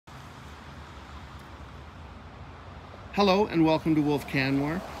Hello and welcome to Wolf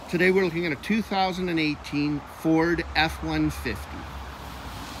Canmore. Today we're looking at a 2018 Ford F-150.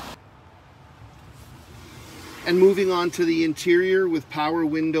 And moving on to the interior with power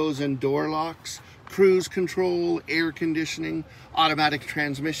windows and door locks, cruise control, air conditioning, automatic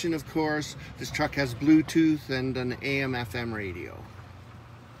transmission of course. This truck has Bluetooth and an AM/FM radio.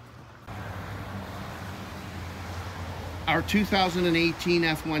 Our 2018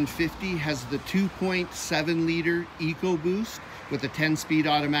 F-150 has the 2.7 liter EcoBoost with a 10-speed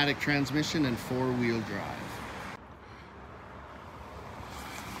automatic transmission and 4-wheel drive.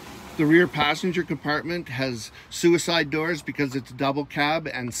 The rear passenger compartment has suicide doors because it's double cab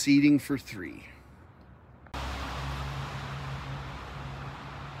and seating for 3.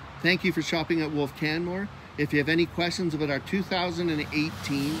 Thank you for shopping at Wolf Canmore. If you have any questions about our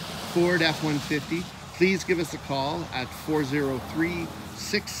 2018 Ford F-150, please give us a call at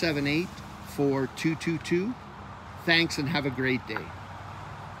 403-678-4222. Thanks and have a great day.